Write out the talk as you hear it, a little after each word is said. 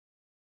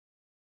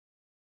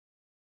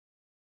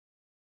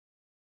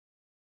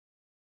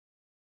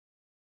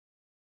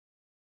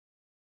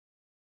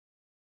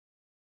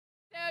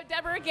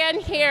Deborah again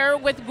here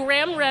with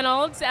Graham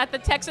Reynolds at the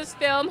Texas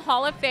Film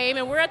Hall of Fame,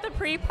 and we're at the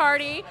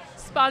pre-party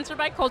sponsored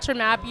by Culture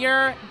Map,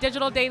 your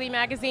digital daily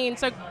magazine.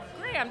 So,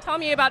 Graham, tell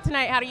me about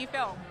tonight. How do you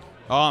feel?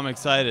 Oh, I'm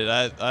excited.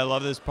 I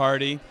love this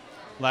party.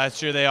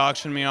 Last year they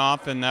auctioned me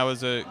off, and that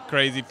was a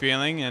crazy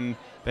feeling, and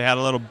they had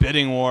a little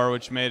bidding war,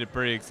 which made it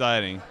pretty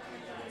exciting.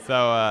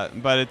 So,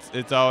 but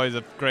it's always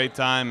a great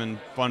time and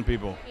fun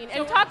people.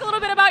 And talk a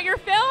little bit about your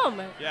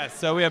film. Yes,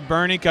 so we have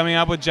Bernie coming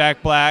up with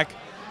Jack Black,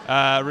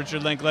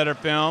 Richard Linklater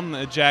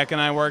film. Jack and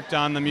I worked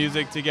on the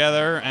music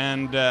together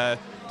and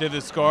did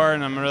the score,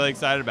 and I'm really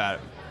excited about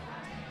it.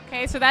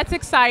 Okay, so that's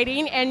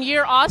exciting, and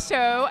you're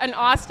also an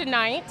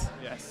Austinite.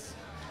 Yes.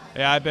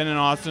 Yeah, I've been in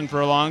Austin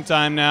for a long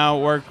time now,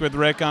 worked with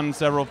Rick on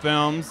several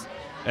films,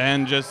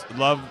 and just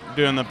love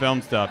doing the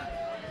film stuff.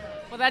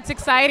 Well, that's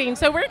exciting.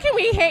 So where can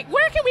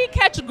we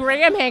catch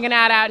Graham hanging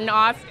out in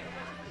Austin?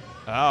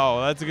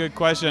 Oh, that's a good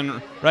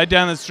question. Right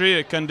down the street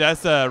at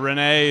Condesa,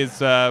 Renee is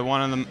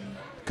one of the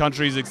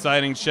country's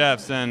exciting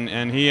chefs,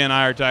 and he and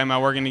I are talking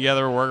about working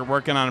together. We're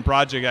working on a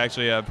project,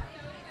 actually, of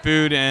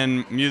food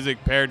and music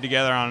paired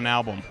together on an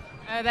album.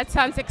 That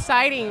sounds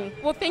exciting.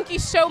 Well, thank you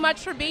so much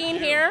for being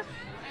here.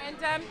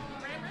 And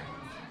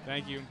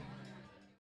thank you.